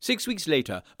6 weeks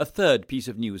later, a third piece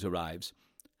of news arrives.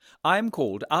 I am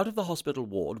called out of the hospital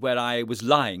ward where I was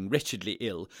lying wretchedly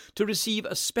ill to receive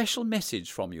a special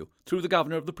message from you through the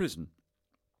governor of the prison.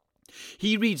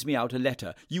 He reads me out a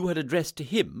letter you had addressed to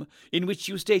him, in which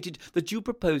you stated that you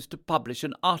proposed to publish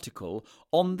an article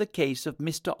on the case of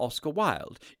Mr. Oscar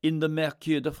Wilde in the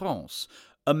Mercure de France,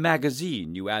 a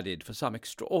magazine, you added, for some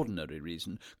extraordinary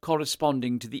reason,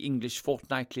 corresponding to the English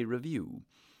Fortnightly Review,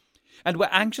 and were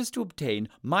anxious to obtain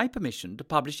my permission to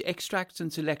publish extracts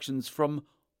and selections from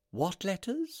what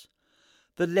letters?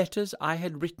 The letters I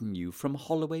had written you from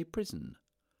Holloway Prison.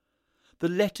 The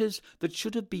letters that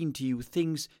should have been to you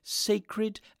things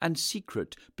sacred and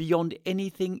secret beyond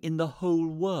anything in the whole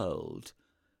world.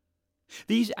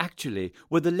 These actually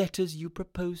were the letters you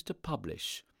proposed to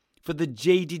publish, for the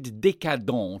jaded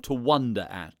décadent to wonder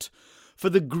at, for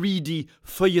the greedy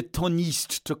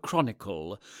feuilletoniste to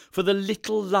chronicle, for the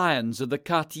little lions of the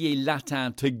Quartier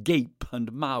Latin to gape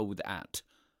and mouth at.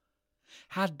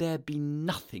 Had there been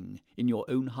nothing in your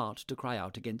own heart to cry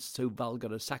out against so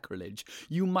vulgar a sacrilege,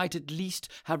 you might at least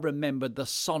have remembered the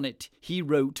sonnet he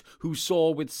wrote who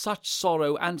saw with such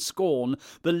sorrow and scorn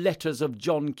the letters of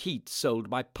John Keats sold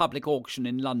by public auction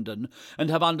in London, and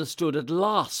have understood at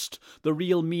last the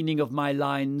real meaning of my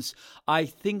lines, "I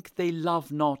think they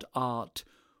love not art,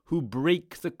 who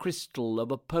break the crystal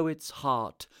of a poet's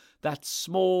heart, that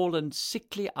small and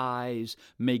sickly eyes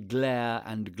may glare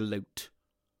and gloat."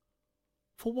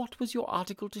 For what was your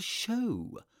article to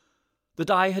show? That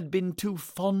I had been too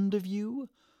fond of you?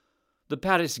 The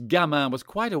Paris gamin was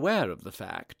quite aware of the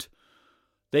fact.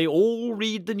 They all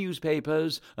read the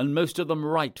newspapers, and most of them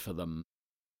write for them.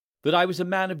 That I was a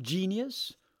man of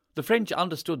genius? The French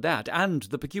understood that, and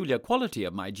the peculiar quality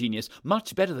of my genius,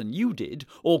 much better than you did,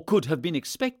 or could have been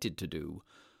expected to do.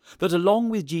 That along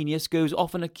with genius goes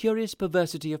often a curious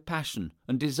perversity of passion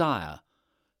and desire.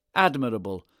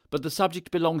 Admirable, but the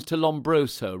subject belongs to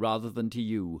Lombroso rather than to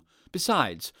you.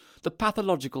 Besides, the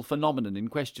pathological phenomenon in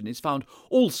question is found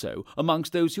also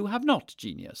amongst those who have not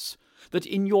genius. That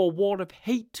in your war of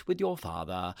hate with your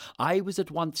father, I was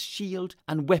at once shield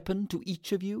and weapon to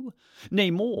each of you.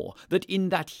 Nay, more, that in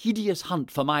that hideous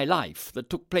hunt for my life that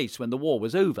took place when the war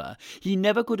was over, he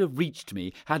never could have reached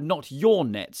me had not your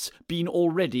nets been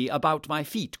already about my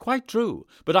feet. Quite true,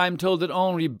 but I am told that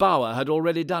Henri Bauer had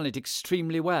already done it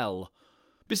extremely well.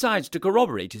 Besides, to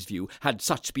corroborate his view, had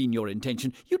such been your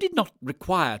intention, you did not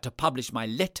require to publish my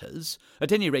letters,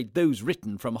 at any rate those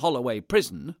written from Holloway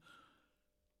Prison.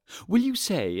 Will you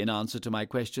say, in answer to my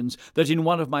questions, that in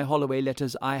one of my Holloway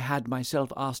letters I had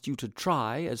myself asked you to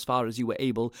try, as far as you were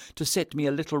able, to set me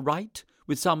a little right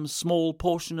with some small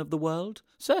portion of the world?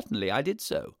 Certainly I did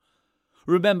so.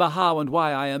 Remember how and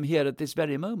why I am here at this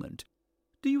very moment.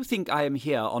 Do you think I am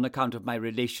here on account of my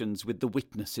relations with the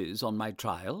witnesses on my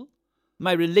trial?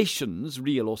 My relations,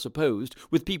 real or supposed,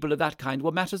 with people of that kind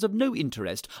were matters of no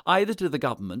interest either to the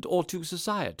government or to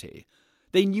society.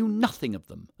 They knew nothing of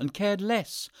them and cared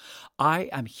less. I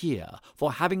am here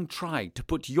for having tried to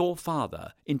put your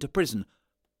father into prison.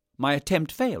 My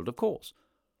attempt failed, of course.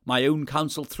 My own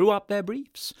counsel threw up their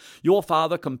briefs. Your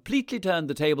father completely turned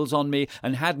the tables on me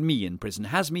and had me in prison,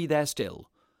 has me there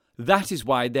still. That is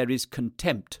why there is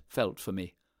contempt felt for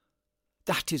me.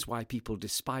 That is why people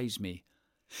despise me.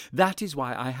 That is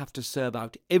why I have to serve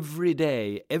out every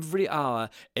day, every hour,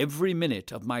 every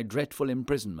minute of my dreadful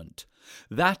imprisonment.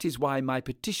 That is why my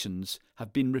petitions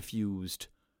have been refused.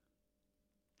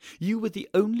 You were the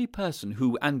only person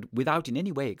who, and without in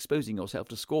any way exposing yourself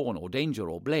to scorn or danger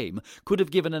or blame, could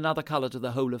have given another colour to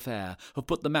the whole affair, have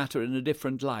put the matter in a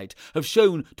different light, have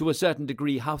shown to a certain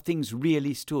degree how things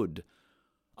really stood.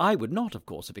 I would not, of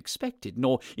course, have expected,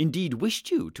 nor indeed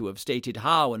wished you to have stated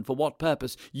how and for what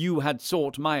purpose you had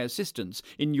sought my assistance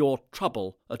in your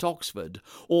trouble at Oxford,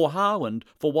 or how and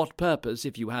for what purpose,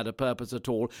 if you had a purpose at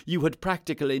all, you had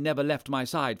practically never left my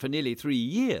side for nearly 3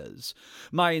 years.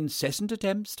 My incessant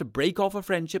attempts to break off a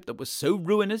friendship that was so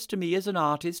ruinous to me as an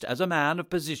artist, as a man of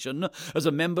position, as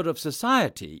a member of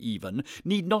society even,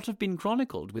 need not have been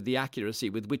chronicled with the accuracy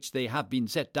with which they have been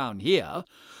set down here,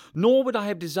 nor would I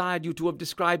have desired you to have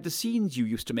described the scenes you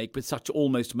used to make with such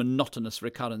almost monotonous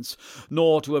recurrence,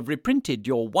 nor to have reprinted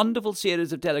your wonderful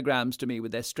series of telegrams to me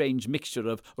with their strange mixture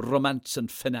of romance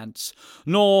and finance,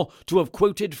 nor to have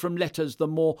quoted from letters the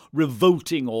more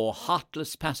revolting or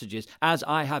heartless passages, as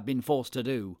I have been forced to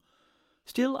do.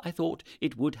 Still, I thought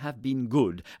it would have been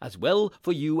good, as well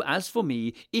for you as for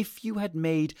me, if you had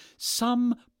made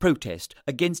some protest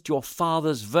against your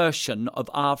father's version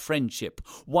of our friendship,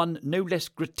 one no less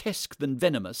grotesque than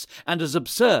venomous, and as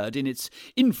absurd in its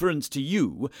inference to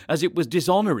you as it was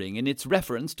dishonouring in its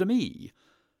reference to me.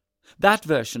 That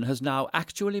version has now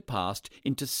actually passed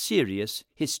into serious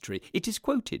history. It is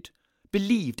quoted,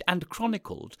 believed, and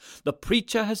chronicled. The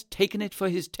preacher has taken it for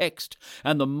his text,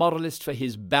 and the moralist for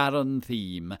his barren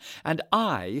theme. And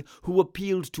I, who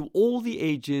appealed to all the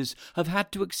ages, have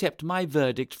had to accept my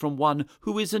verdict from one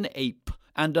who is an ape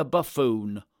and a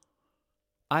buffoon.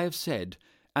 I have said,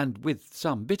 and with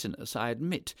some bitterness I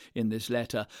admit in this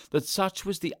letter, that such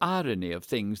was the irony of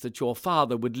things that your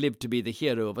father would live to be the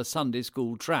hero of a Sunday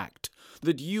school tract,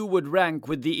 that you would rank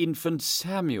with the infant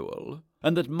Samuel,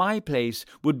 and that my place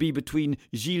would be between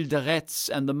Gilles de Retz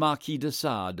and the Marquis de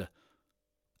Sade.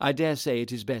 I dare say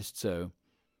it is best so.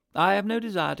 I have no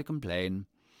desire to complain.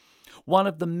 One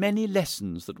of the many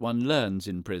lessons that one learns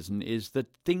in prison is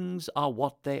that things are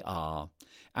what they are,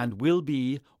 and will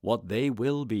be what they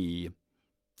will be.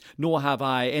 Nor have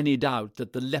I any doubt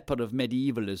that the leper of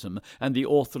medievalism and the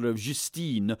author of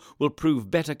Justine will prove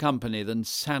better company than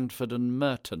Sandford and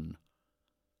Merton.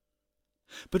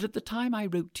 But at the time I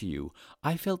wrote to you,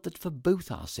 I felt that for both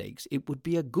our sakes it would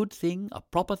be a good thing, a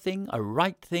proper thing, a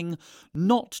right thing,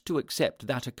 not to accept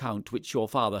that account which your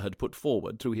father had put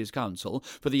forward through his counsel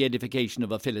for the edification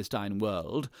of a Philistine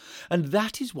world, and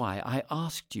that is why I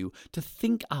asked you to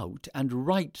think out and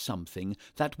write something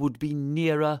that would be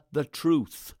nearer the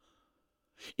truth.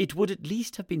 It would at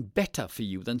least have been better for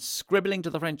you than scribbling to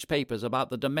the French papers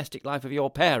about the domestic life of your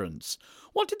parents.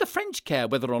 What did the French care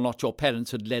whether or not your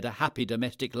parents had led a happy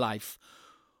domestic life?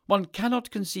 One cannot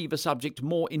conceive a subject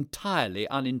more entirely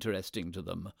uninteresting to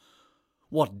them.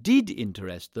 What did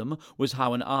interest them was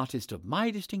how an artist of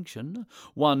my distinction,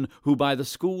 one who by the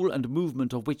school and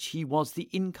movement of which he was the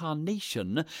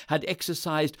incarnation had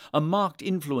exercised a marked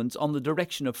influence on the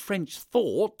direction of French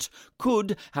thought,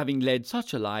 could, having led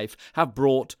such a life, have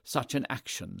brought such an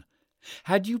action.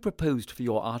 Had you proposed for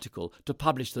your article to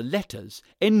publish the letters,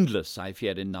 endless, I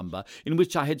fear, in number, in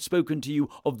which I had spoken to you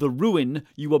of the ruin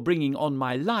you were bringing on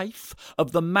my life,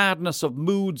 of the madness of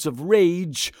moods of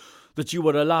rage that you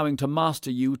were allowing to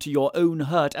master you to your own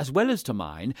hurt as well as to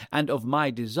mine, and of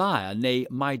my desire, nay,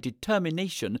 my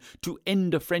determination to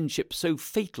end a friendship so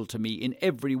fatal to me in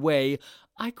every way,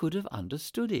 I could have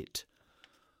understood it.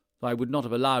 I would not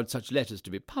have allowed such letters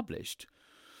to be published.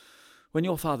 When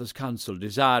your father's counsel,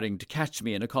 desiring to catch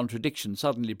me in a contradiction,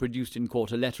 suddenly produced in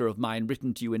court a letter of mine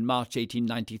written to you in March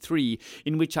 1893,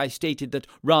 in which I stated that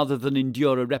rather than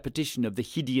endure a repetition of the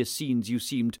hideous scenes you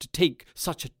seemed to take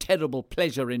such a terrible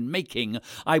pleasure in making,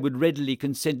 I would readily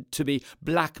consent to be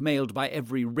blackmailed by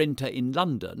every renter in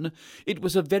London, it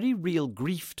was a very real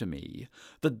grief to me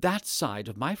that that side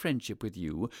of my friendship with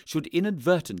you should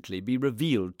inadvertently be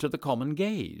revealed to the common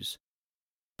gaze.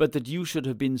 But that you should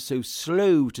have been so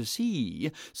slow to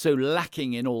see, so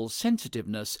lacking in all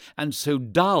sensitiveness, and so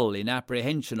dull in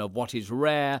apprehension of what is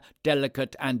rare,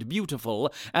 delicate, and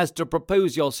beautiful, as to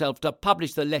propose yourself to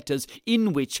publish the letters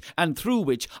in which and through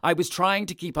which I was trying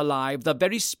to keep alive the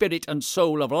very spirit and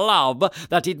soul of love,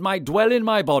 that it might dwell in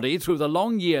my body through the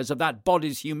long years of that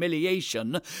body's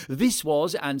humiliation, this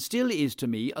was and still is to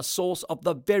me a source of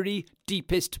the very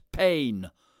deepest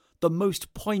pain, the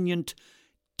most poignant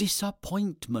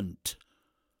disappointment.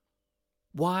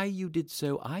 Why you did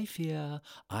so, I fear,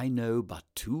 I know but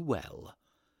too well.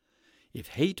 If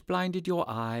hate blinded your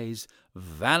eyes,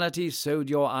 vanity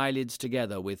sewed your eyelids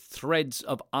together with threads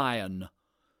of iron.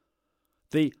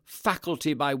 The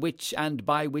faculty by which and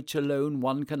by which alone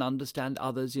one can understand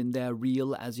others in their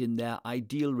real as in their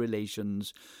ideal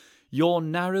relations, your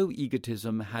narrow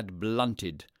egotism had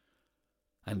blunted,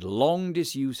 and long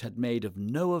disuse had made of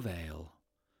no avail.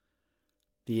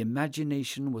 The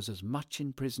imagination was as much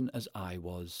in prison as I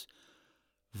was.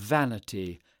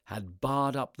 Vanity had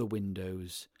barred up the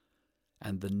windows,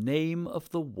 and the name of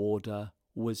the warder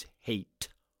was Hate.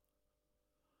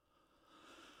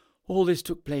 All this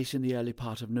took place in the early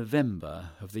part of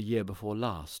November of the year before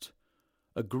last.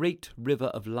 A great river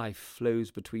of life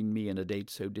flows between me and a date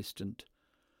so distant.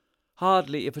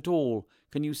 Hardly, if at all,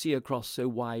 can you see across so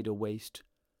wide a waste.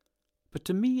 But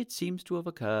to me it seems to have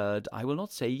occurred, I will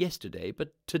not say yesterday,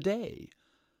 but today.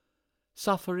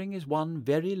 Suffering is one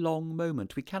very long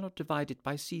moment. We cannot divide it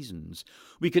by seasons.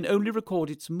 We can only record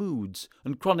its moods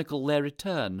and chronicle their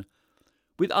return.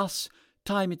 With us,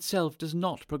 time itself does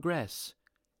not progress.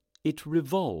 It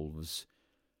revolves.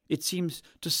 It seems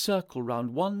to circle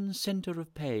round one centre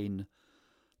of pain.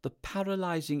 The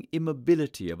paralyzing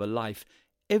immobility of a life,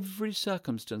 every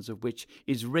circumstance of which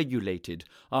is regulated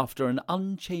after an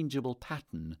unchangeable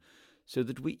pattern, so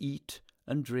that we eat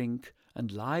and drink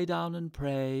and lie down and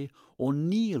pray, or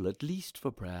kneel at least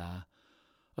for prayer,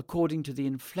 according to the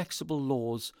inflexible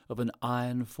laws of an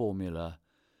iron formula.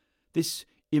 This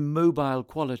immobile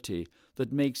quality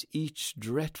that makes each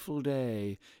dreadful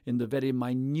day, in the very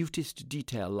minutest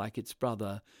detail like its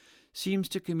brother, seems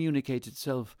to communicate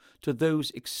itself to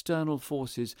those external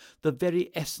forces, the very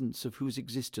essence of whose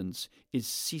existence is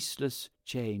ceaseless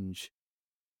change.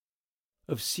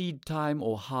 Of seed time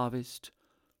or harvest,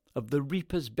 of the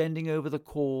reapers bending over the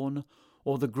corn,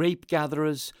 or the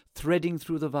grape-gatherers threading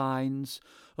through the vines,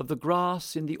 of the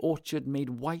grass in the orchard made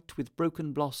white with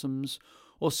broken blossoms,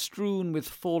 or strewn with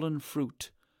fallen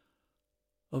fruit,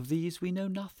 of these we know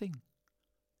nothing,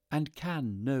 and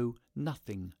can know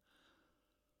nothing.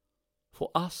 For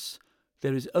us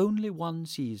there is only one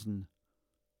season,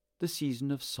 the season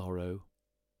of sorrow.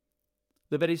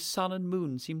 The very sun and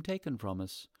moon seem taken from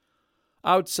us.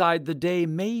 Outside the day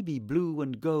may be blue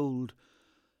and gold,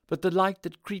 but the light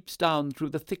that creeps down through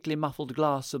the thickly muffled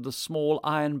glass of the small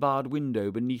iron-barred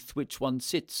window beneath which one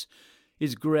sits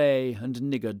is grey and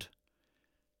niggard.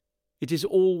 It is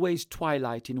always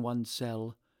twilight in one's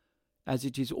cell, as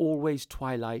it is always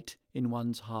twilight in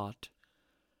one's heart.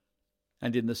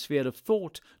 And in the sphere of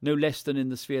thought, no less than in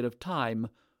the sphere of time,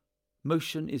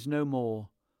 motion is no more.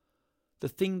 The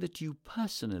thing that you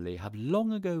personally have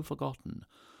long ago forgotten,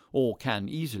 or can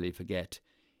easily forget,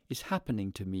 is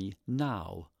happening to me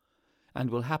now, and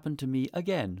will happen to me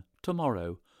again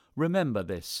tomorrow. Remember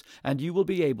this, and you will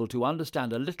be able to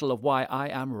understand a little of why I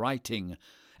am writing,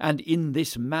 and in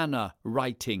this manner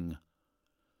writing.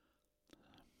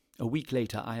 A week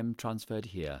later I am transferred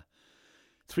here.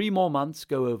 3 more months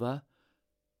go over,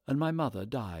 and my mother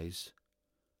dies.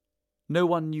 No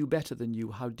one knew better than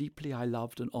you how deeply I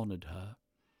loved and honoured her.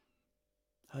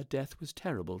 Her death was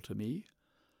terrible to me,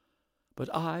 but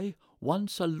I,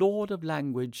 once a lord of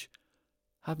language,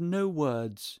 have no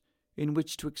words in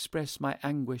which to express my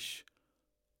anguish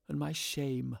and my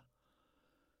shame.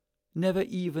 Never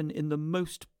even in the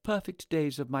most perfect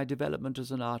days of my development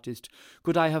as an artist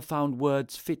could I have found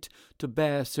words fit to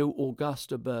bear so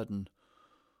august a burden,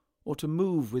 or to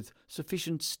move with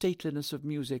sufficient stateliness of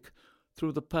music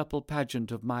through the purple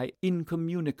pageant of my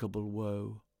incommunicable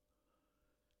woe.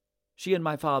 She and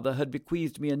my father had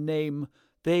bequeathed me a name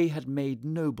they had made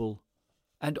noble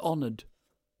and honoured,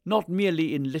 not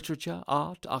merely in literature,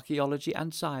 art, archaeology,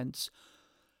 and science,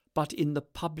 but in the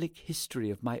public history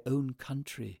of my own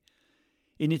country,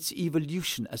 in its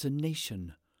evolution as a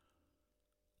nation.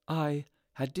 I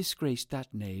had disgraced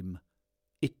that name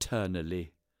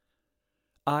eternally.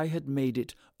 I had made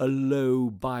it a low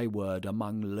byword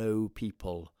among low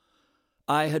people.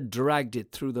 I had dragged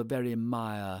it through the very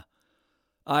mire.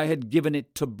 I had given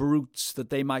it to brutes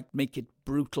that they might make it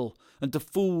brutal, and to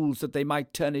fools that they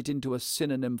might turn it into a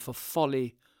synonym for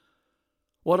folly.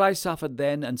 What I suffered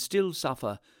then, and still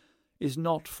suffer, is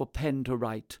not for pen to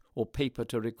write or paper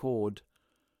to record.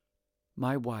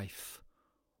 My wife,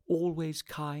 always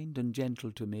kind and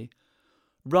gentle to me,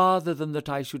 rather than that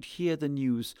I should hear the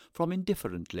news from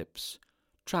indifferent lips,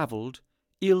 travelled,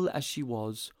 ill as she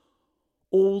was,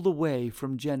 all the way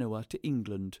from Genoa to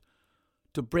England,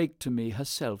 to break to me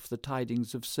herself the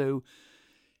tidings of so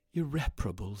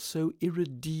irreparable, so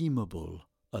irredeemable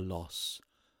a loss.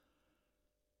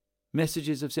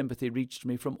 Messages of sympathy reached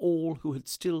me from all who had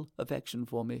still affection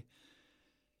for me.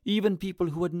 Even people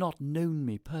who had not known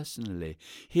me personally,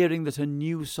 hearing that a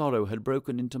new sorrow had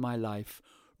broken into my life,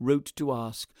 wrote to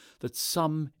ask that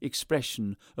some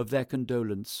expression of their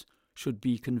condolence should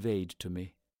be conveyed to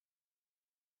me.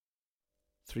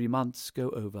 3 months go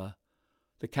over.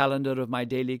 The calendar of my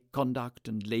daily conduct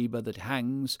and labour that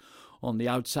hangs on the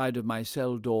outside of my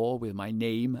cell door with my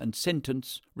name and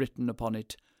sentence written upon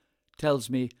it tells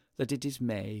me that it is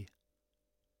May.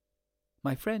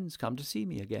 My friends come to see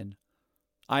me again.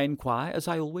 I inquire, as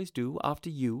I always do, after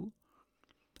you.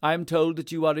 I am told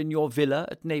that you are in your villa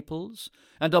at Naples,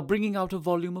 and are bringing out a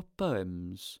volume of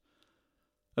poems.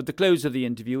 At the close of the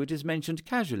interview it is mentioned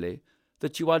casually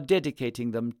that you are dedicating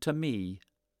them to me.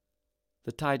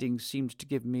 The tidings seemed to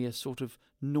give me a sort of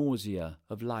nausea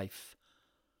of life.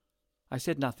 I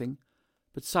said nothing,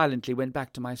 but silently went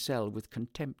back to my cell with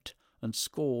contempt and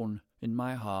scorn in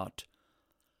my heart.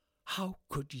 How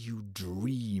could you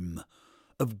dream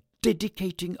of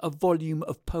dedicating a volume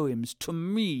of poems to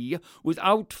me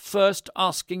without first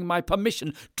asking my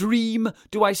permission? Dream,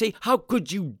 do I say? How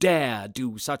could you dare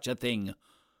do such a thing?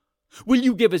 Will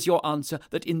you give as your answer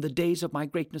that in the days of my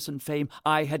greatness and fame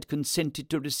I had consented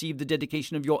to receive the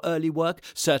dedication of your early work?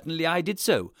 Certainly I did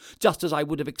so, just as I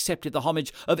would have accepted the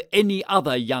homage of any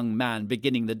other young man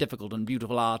beginning the difficult and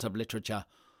beautiful art of literature.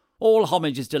 All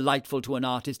homage is delightful to an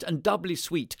artist, and doubly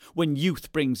sweet when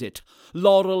youth brings it.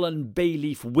 Laurel and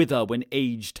bay-leaf wither when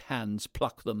aged hands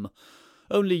pluck them.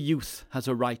 Only youth has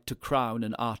a right to crown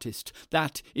an artist.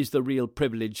 That is the real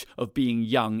privilege of being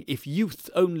young, if youth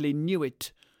only knew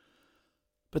it.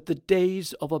 But the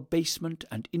days of abasement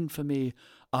and infamy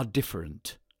are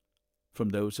different from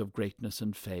those of greatness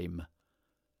and fame.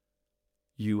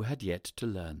 You had yet to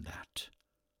learn that.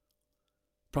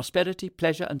 Prosperity,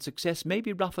 pleasure, and success may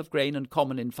be rough of grain and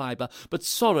common in fibre, but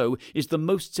sorrow is the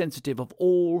most sensitive of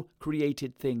all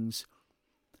created things.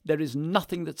 There is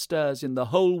nothing that stirs in the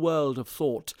whole world of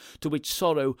thought to which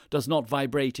sorrow does not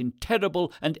vibrate in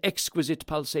terrible and exquisite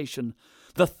pulsation.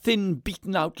 The thin,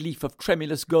 beaten-out leaf of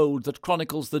tremulous gold that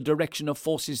chronicles the direction of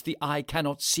forces the eye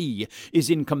cannot see is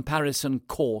in comparison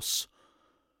coarse.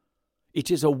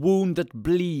 It is a wound that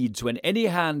bleeds when any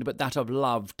hand but that of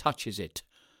love touches it,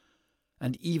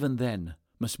 and even then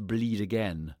must bleed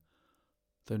again,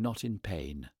 though not in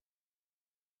pain.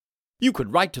 You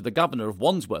could write to the governor of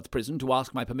Wandsworth Prison to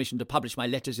ask my permission to publish my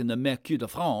letters in the Mercure de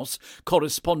France,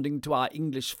 corresponding to our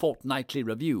English Fortnightly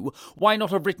Review. Why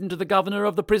not have written to the governor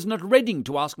of the prison at Reading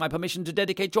to ask my permission to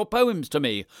dedicate your poems to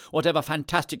me, whatever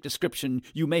fantastic description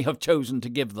you may have chosen to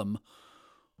give them?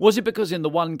 Was it because in the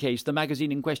one case the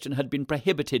magazine in question had been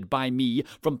prohibited by me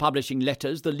from publishing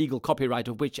letters, the legal copyright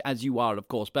of which, as you are of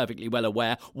course perfectly well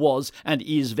aware, was and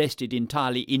is vested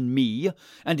entirely in me,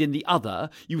 and in the other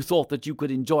you thought that you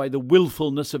could enjoy the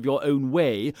wilfulness of your own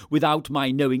way without my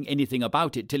knowing anything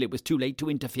about it till it was too late to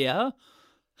interfere?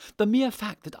 The mere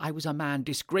fact that I was a man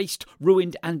disgraced,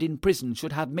 ruined, and in prison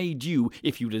should have made you,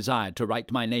 if you desired to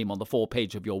write my name on the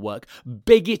forepage of your work,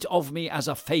 beg it of me as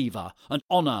a favour, an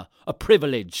honour, a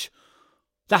privilege.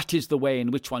 That is the way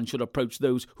in which one should approach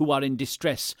those who are in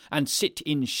distress and sit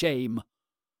in shame.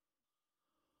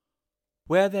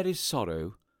 Where there is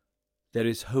sorrow, there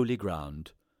is holy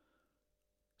ground.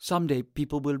 Some day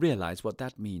people will realize what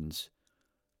that means.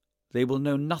 They will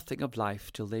know nothing of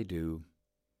life till they do.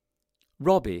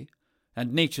 Robbie,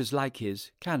 and natures like his,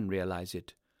 can realize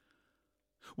it.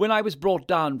 When I was brought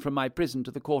down from my prison to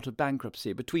the court of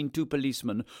bankruptcy between two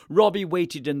policemen, Robbie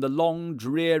waited in the long,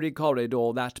 dreary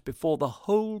corridor that, before the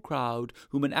whole crowd,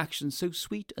 whom an action so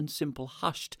sweet and simple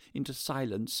hushed into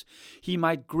silence, he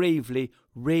might gravely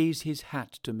raise his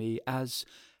hat to me as,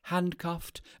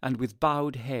 handcuffed and with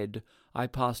bowed head, I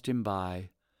passed him by.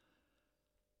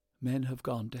 Men have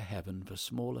gone to heaven for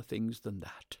smaller things than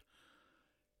that.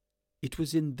 It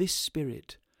was in this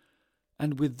spirit,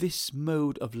 and with this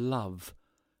mode of love,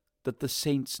 that the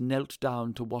saints knelt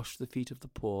down to wash the feet of the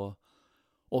poor,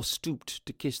 or stooped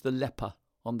to kiss the leper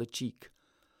on the cheek.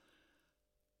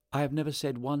 I have never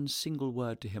said one single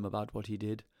word to him about what he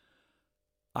did.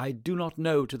 I do not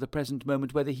know to the present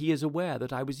moment whether he is aware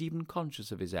that I was even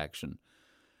conscious of his action.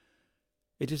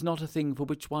 It is not a thing for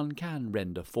which one can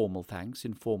render formal thanks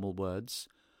in formal words.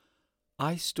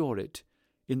 I store it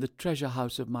in the treasure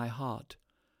house of my heart.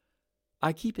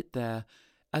 I keep it there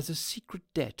as a secret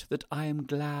debt that I am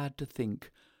glad to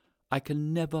think I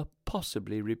can never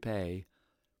possibly repay.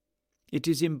 It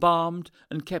is embalmed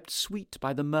and kept sweet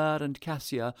by the myrrh and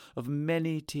cassia of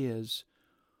many tears.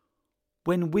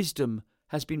 When wisdom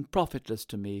has been profitless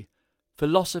to me,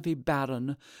 philosophy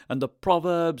barren, and the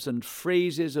proverbs and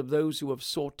phrases of those who have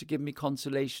sought to give me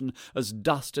consolation as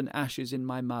dust and ashes in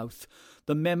my mouth,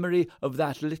 the memory of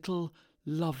that little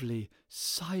lovely,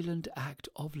 silent act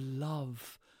of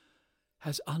love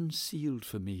has unsealed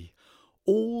for me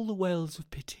all the wells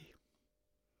of pity,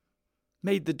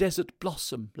 made the desert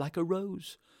blossom like a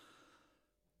rose,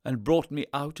 and brought me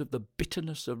out of the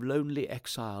bitterness of lonely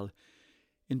exile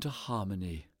into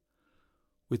harmony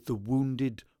with the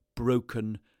wounded,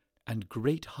 broken, and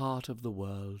great heart of the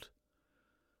world.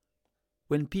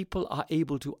 When people are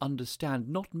able to understand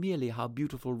not merely how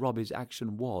beautiful Robbie's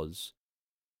action was,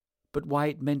 but why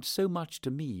it meant so much to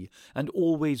me, and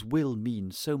always will mean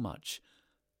so much,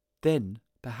 then,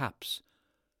 perhaps,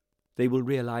 they will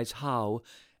realize how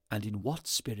and in what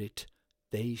spirit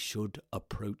they should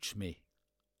approach me.